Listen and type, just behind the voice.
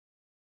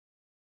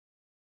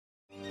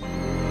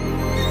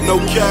No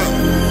cap,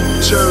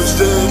 Jerz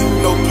Did,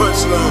 no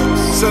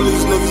punchlines. Tell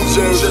these niggas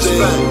Jerz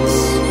Did.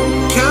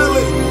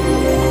 Khaled,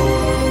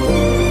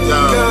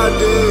 God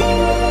did.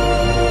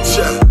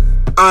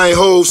 I ain't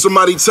hold,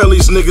 somebody tell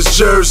these niggas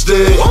Jerz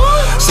Did.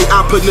 See,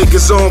 I put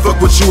niggas on,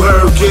 fuck what you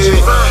heard, kid.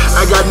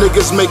 I got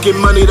niggas making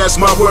money, that's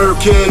my word,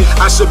 kid.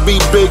 I should be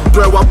big,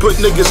 bro, I put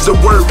niggas to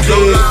work,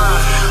 kid.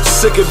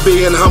 Sick of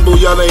being humble,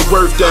 y'all ain't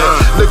worth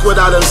that. Look what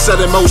I done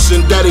set in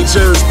motion, Daddy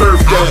Jerz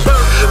birthday.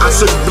 I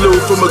took blue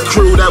from a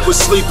crew that was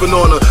sleeping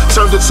on her,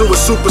 turned it to a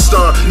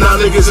superstar, now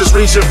niggas is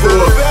reaching for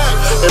her.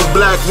 And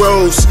Black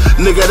Rose,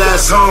 nigga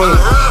that's home.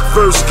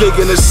 First gig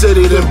in the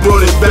city, then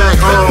brought it back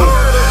home.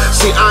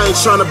 See, I ain't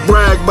tryna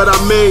brag, but I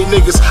made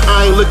niggas.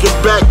 I ain't looking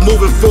back,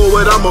 moving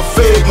forward, I'm a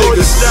fake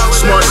niggas.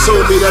 Smart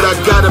told me that I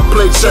gotta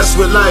play chess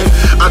with life.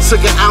 I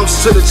took an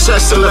ounce to the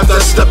chest and left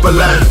that step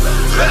alive.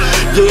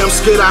 Yeah, I'm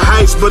scared of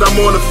heights, but I'm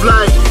on a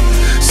flight.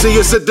 See,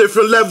 it's a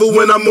different level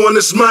when I'm on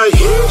this mic.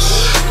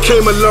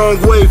 Came a long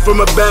way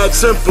from a bad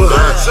temper.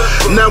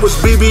 Now it's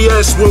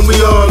BBS when we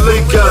all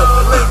link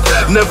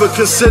up. Never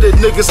considered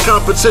niggas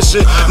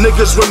competition.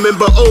 Niggas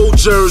remember old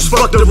Jerz,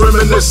 fuck the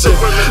reminiscing.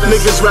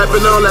 Niggas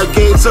rapping all that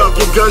game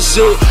talking gun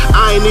shit.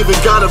 I ain't even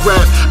gotta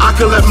rap, I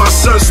can let my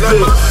son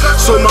spit.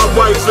 So my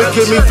wife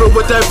forgive me for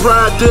what that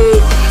pride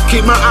did.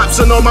 Keep my ops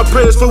and all my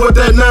prayers for what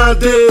that 9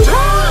 did.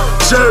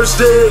 Jerz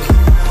Did,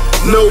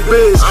 no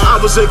biz.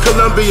 I was in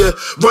Colombia,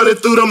 running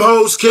through them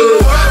hoes, kid.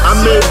 I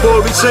made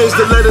Bori change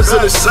the letters in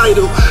his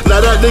title.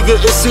 Now that nigga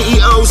is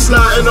CEO,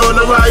 sliding on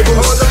the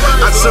rivals.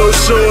 I told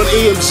Sean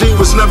EMG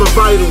was never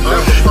vital.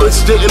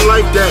 Bitch didn't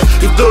like that,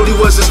 he thought he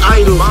was his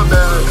idol.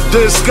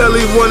 Then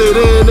Scully wanted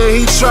in and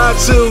he tried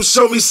to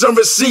show me some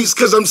receipts,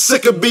 cause I'm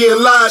sick of being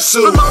lied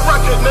to.